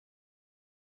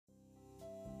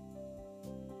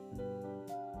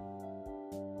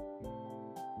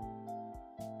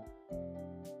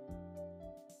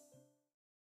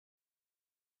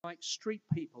like street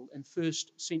people in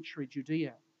first century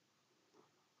Judea.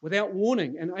 Without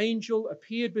warning, an angel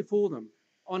appeared before them.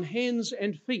 On hands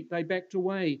and feet they backed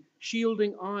away,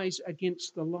 shielding eyes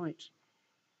against the light.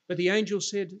 But the angel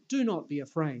said, "Do not be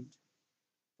afraid.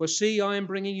 For see, I am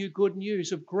bringing you good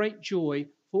news of great joy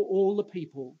for all the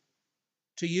people.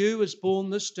 To you is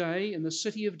born this day in the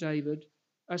city of David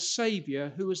a Saviour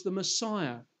who is the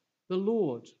Messiah, the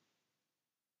Lord."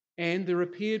 And there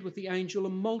appeared with the angel a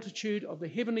multitude of the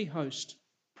heavenly host,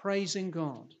 praising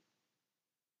God.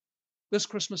 This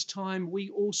Christmas time,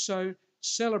 we also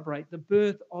celebrate the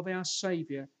birth of our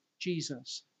Saviour,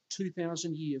 Jesus,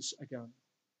 2,000 years ago.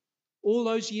 All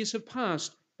those years have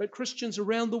passed, but Christians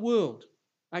around the world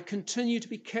continue to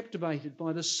be captivated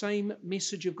by the same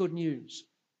message of good news.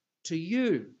 To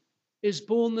you is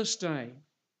born this day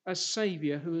a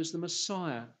Saviour who is the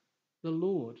Messiah, the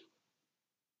Lord.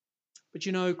 But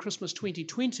you know, Christmas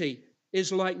 2020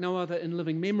 is like no other in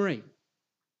living memory.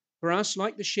 For us,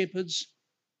 like the shepherds,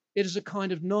 it is a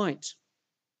kind of night.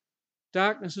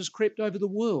 Darkness has crept over the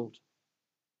world.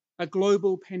 A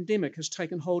global pandemic has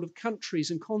taken hold of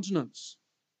countries and continents.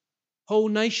 Whole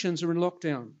nations are in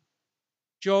lockdown.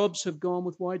 Jobs have gone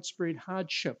with widespread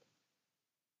hardship.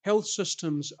 Health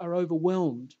systems are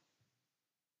overwhelmed.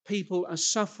 People are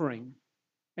suffering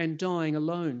and dying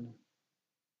alone.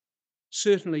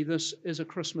 Certainly, this is a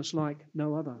Christmas like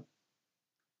no other.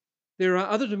 There are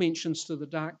other dimensions to the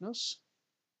darkness.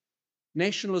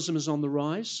 Nationalism is on the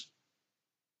rise.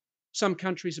 Some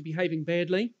countries are behaving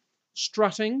badly,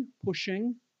 strutting,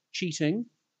 pushing, cheating.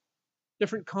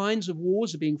 Different kinds of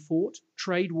wars are being fought,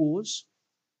 trade wars,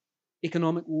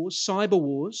 economic wars, cyber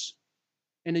wars,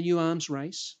 and a new arms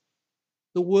race.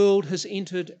 The world has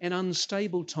entered an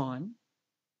unstable time.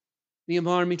 The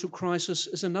environmental crisis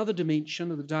is another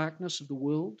dimension of the darkness of the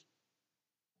world.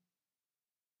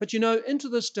 But you know, into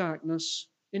this darkness,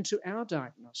 into our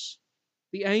darkness,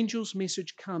 the angel's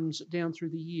message comes down through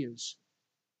the years.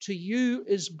 To you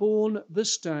is born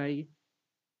this day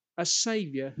a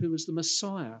Saviour who is the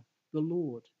Messiah, the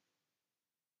Lord.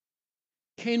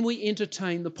 Can we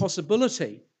entertain the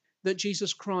possibility that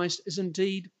Jesus Christ is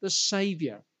indeed the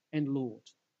Saviour and Lord?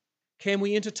 Can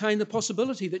we entertain the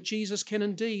possibility that Jesus can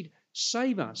indeed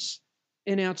save us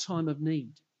in our time of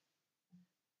need?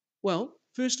 Well,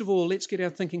 first of all, let's get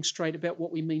our thinking straight about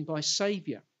what we mean by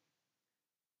Saviour.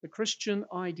 The Christian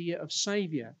idea of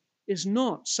Saviour is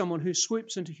not someone who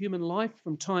swoops into human life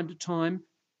from time to time,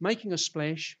 making a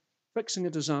splash, fixing a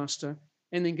disaster,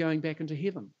 and then going back into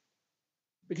heaven.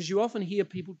 Because you often hear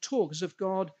people talk as if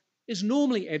God is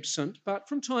normally absent, but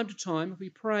from time to time, if we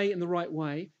pray in the right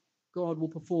way, God will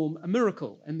perform a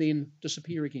miracle and then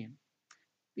disappear again.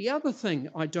 The other thing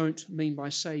I don't mean by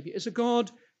Saviour is a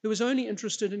God who is only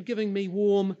interested in giving me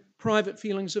warm, private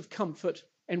feelings of comfort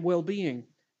and well-being,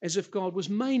 as if God was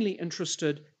mainly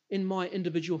interested in my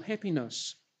individual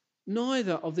happiness.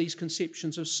 Neither of these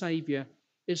conceptions of Saviour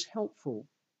is helpful.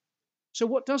 So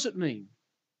what does it mean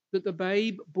that the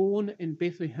babe born in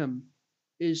Bethlehem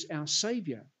is our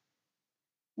Saviour?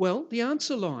 Well, the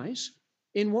answer lies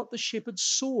in what the shepherds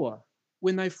saw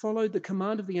when they followed the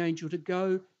command of the angel to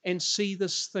go and see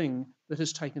this thing that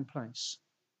has taken place.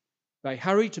 They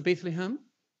hurried to Bethlehem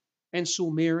and saw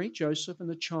Mary, Joseph, and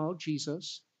the child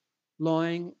Jesus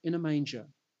lying in a manger.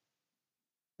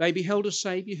 They beheld a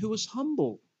Saviour who was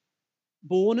humble,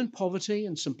 born in poverty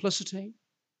and simplicity,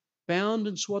 bound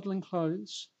in swaddling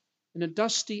clothes, in a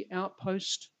dusty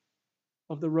outpost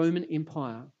of the Roman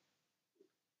Empire,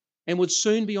 and would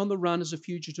soon be on the run as a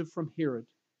fugitive from Herod.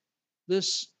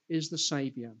 This is the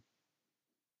Saviour.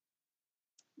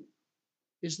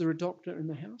 Is there a doctor in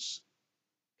the house?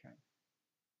 Okay.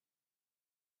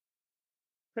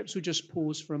 Perhaps we'll just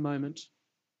pause for a moment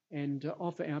and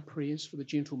offer our prayers for the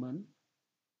gentleman.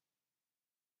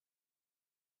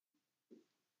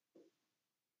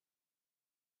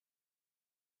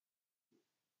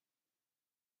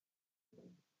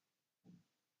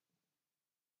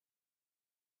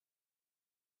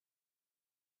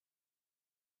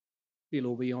 Dear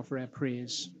Lord, we offer our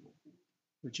prayers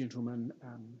for the gentleman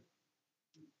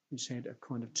who's had a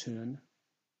kind of turn,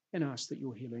 and ask that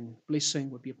your healing blessing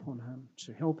would be upon him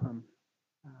to help him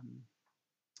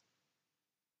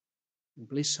and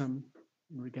bless him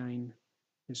and regain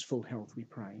his full health, we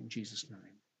pray in Jesus'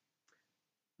 name.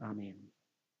 Amen.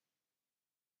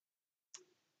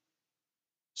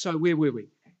 So where were we?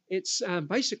 It's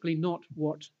basically not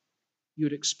what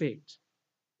you'd expect.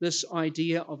 This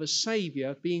idea of a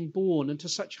Saviour being born into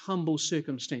such humble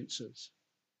circumstances.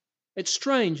 It's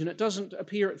strange, and it doesn't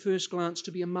appear at first glance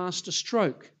to be a master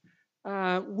stroke.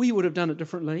 We would have done it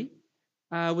differently.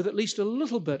 with at least a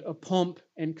little bit of pomp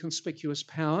and conspicuous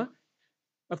power.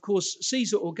 Of course,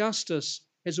 Caesar Augustus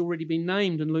has already been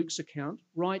named in Luke's account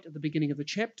right at the beginning of the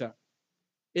chapter.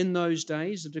 In those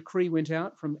days, a decree went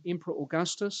out from Emperor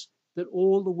Augustus that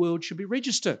all the world should be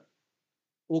registered.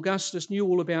 Augustus knew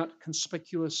all about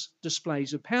conspicuous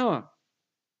displays of power.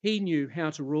 He knew how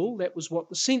to rule. That was what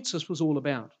the census was all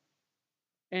about.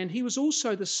 And he was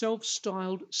also the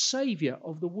self-styled saviour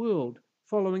of the world,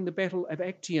 following the Battle of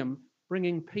Actium,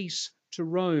 bringing peace to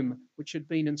Rome, which had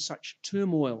been in such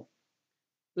turmoil.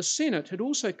 The Senate had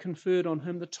also conferred on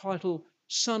him the title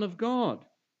Son of God,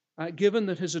 given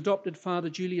that his adopted father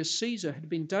Julius Caesar had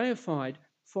been deified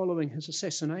following his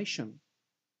assassination.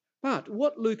 But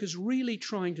what Luke is really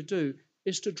trying to do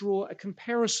is to draw a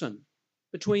comparison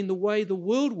between the way the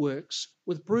world works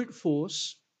with brute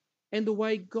force and the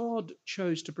way God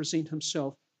chose to present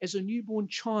himself as a newborn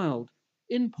child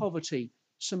in poverty,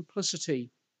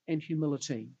 simplicity, and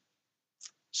humility.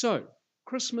 So,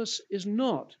 Christmas is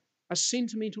not a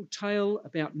sentimental tale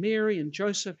about Mary and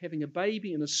Joseph having a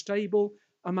baby in a stable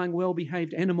among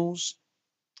well-behaved animals.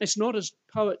 It's not, as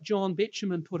poet John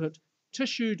Betjeman put it,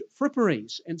 tissued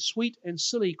fripperies and sweet and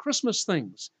silly Christmas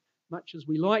things, much as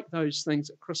we like those things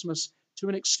at Christmas to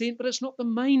an extent, but it's not the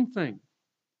main thing.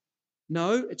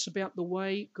 No, it's about the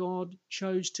way God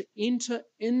chose to enter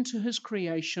into his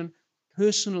creation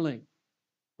personally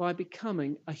by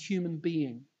becoming a human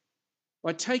being,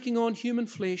 by taking on human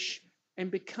flesh and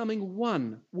becoming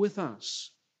one with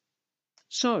us.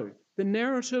 So, the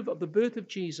narrative of the birth of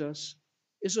Jesus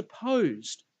is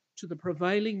opposed to the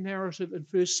prevailing narrative in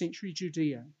first century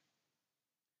Judea.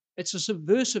 It's a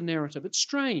subversive narrative. It's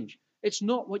strange. It's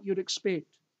not what you'd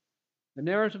expect. The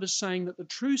narrative is saying that the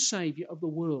true Saviour of the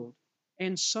world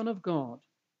and Son of God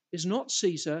is not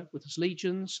Caesar with his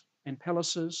legions and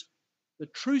palaces. The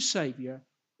true Saviour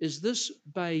is this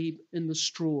babe in the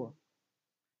straw.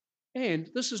 And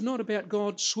this is not about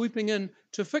God swooping in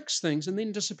to fix things and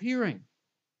then disappearing.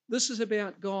 This is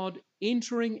about God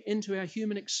entering into our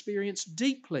human experience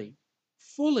deeply,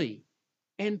 fully,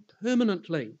 and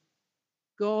permanently.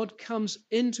 God comes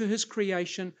into his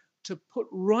creation to put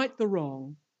right the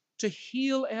wrong, to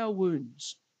heal our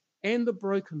wounds and the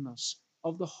brokenness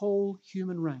of the whole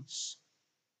human race.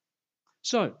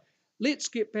 So, let's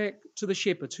get back to the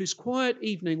shepherds, whose quiet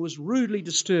evening was rudely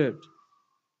disturbed.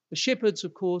 The shepherds,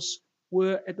 of course,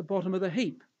 were at the bottom of the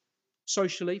heap,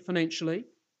 socially, financially.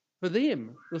 For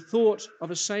them, the thought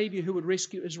of a Saviour who would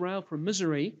rescue Israel from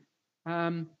misery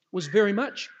was very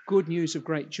much good news of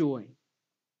great joy.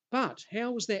 But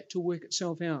how was that to work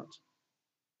itself out?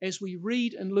 As we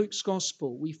read in Luke's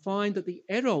Gospel, we find that the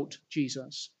adult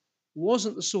Jesus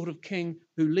wasn't the sort of king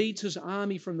who leads his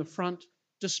army from the front,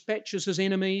 dispatches his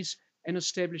enemies, and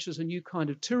establishes a new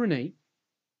kind of tyranny.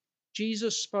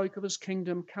 Jesus spoke of his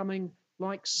kingdom coming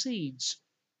like seeds,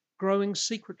 growing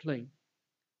secretly,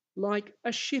 like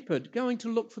a shepherd going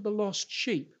to look for the lost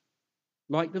sheep,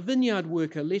 like the vineyard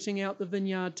worker letting out the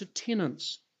vineyard to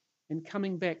tenants and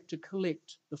coming back to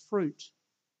collect the fruit.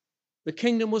 The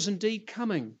kingdom was indeed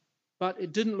coming, but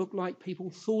it didn't look like people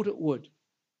thought it would.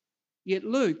 Yet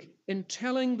Luke, in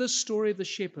telling this story of the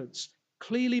shepherds,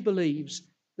 clearly believes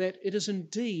that it is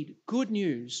indeed good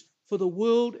news for the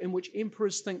world in which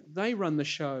emperors think they run the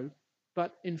show,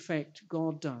 but in fact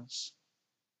God does.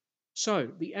 So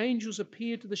the angels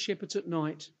appeared to the shepherds at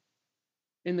night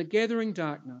in the gathering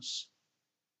darkness,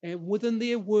 and within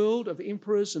their world of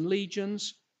emperors and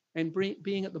legions and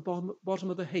being at the bottom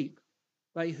of the heap,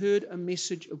 they heard a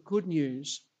message of good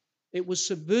news. It was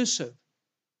subversive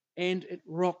and it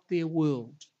rocked their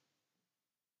world.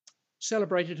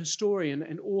 Celebrated historian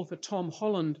and author Tom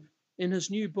Holland, in his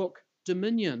new book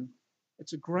Dominion,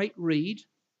 it's a great read,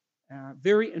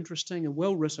 very interesting and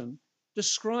well written,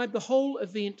 described the whole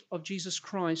event of Jesus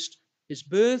Christ, his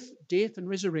birth, death, and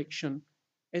resurrection,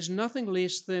 as nothing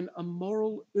less than a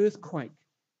moral earthquake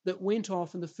that went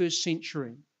off in the first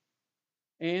century.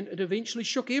 And it eventually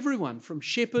shook everyone, from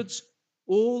shepherds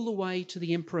all the way to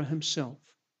the emperor himself.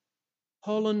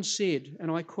 Holland said, and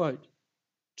I quote,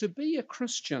 "To be a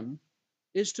Christian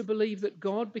is to believe that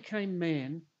God became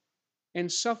man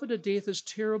and suffered a death as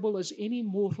terrible as any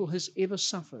mortal has ever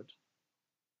suffered.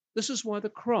 This is why the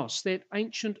cross, that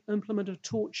ancient implement of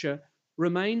torture,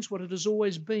 remains what it has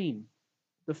always been,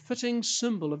 the fitting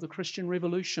symbol of the Christian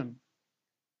revolution.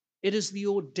 It is the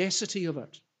audacity of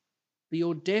it, the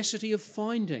audacity of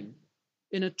finding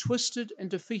in a twisted and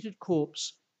defeated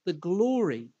corpse the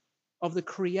glory of the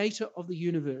creator of the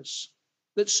universe,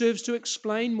 that serves to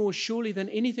explain more surely than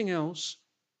anything else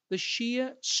the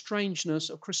sheer strangeness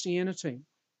of Christianity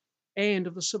and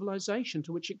of the civilization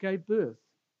to which it gave birth.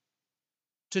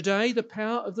 Today, the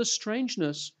power of this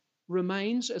strangeness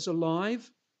remains as alive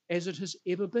as it has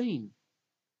ever been.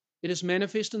 It is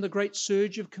manifest in the great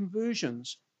surge of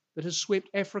conversions that has swept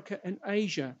Africa and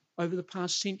Asia over the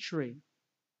past century,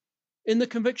 in the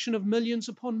conviction of millions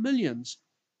upon millions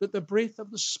that the breath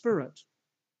of the Spirit,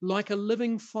 like a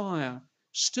living fire,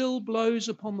 still blows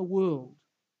upon the world,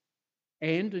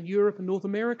 and in Europe and North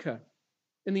America,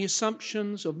 in the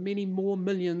assumptions of many more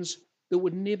millions that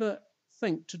would never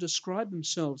think to describe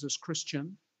themselves as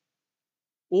Christian.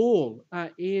 All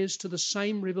are heirs to the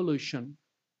same revolution,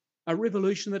 a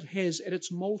revolution that has at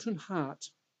its molten heart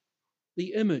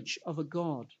the image of a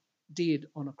God dead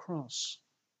on a cross.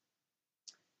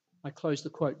 I close the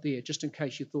quote there, just in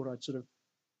case you thought I'd sort of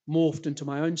morphed into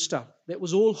my own stuff. That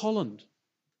was all Holland.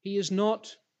 He is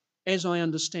not, as I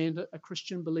understand it, a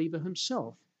Christian believer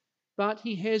himself, but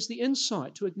he has the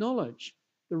insight to acknowledge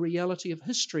the reality of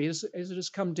history as it has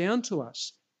come down to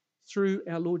us through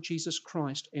our Lord Jesus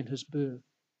Christ and his birth.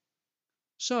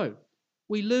 So,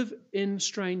 we live in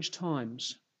strange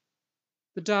times.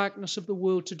 The darkness of the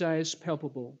world today is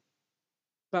palpable.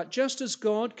 But just as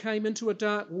God came into a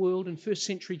dark world in first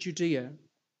century Judea,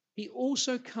 he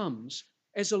also comes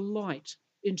as a light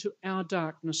into our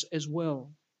darkness as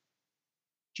well.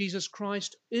 Jesus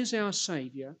Christ is our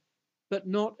Saviour, but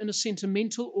not in a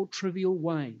sentimental or trivial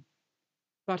way,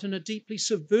 but in a deeply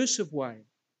subversive way.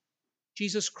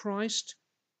 Jesus Christ,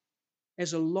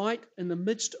 as a light in the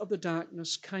midst of the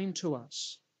darkness, came to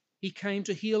us. He came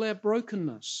to heal our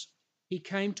brokenness. He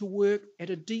came to work at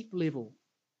a deep level.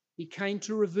 He came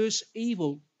to reverse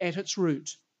evil at its root.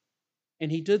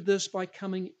 And he did this by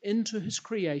coming into his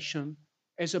creation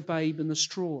as a babe in the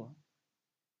straw.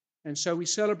 And so we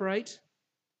celebrate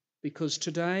because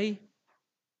today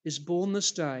is born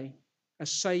this day a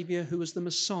Saviour who is the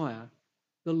Messiah,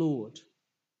 the Lord.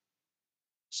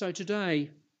 So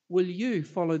today, will you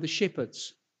follow the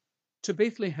shepherds to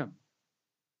Bethlehem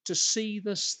to see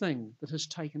this thing that has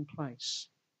taken place?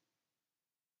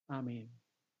 Amen.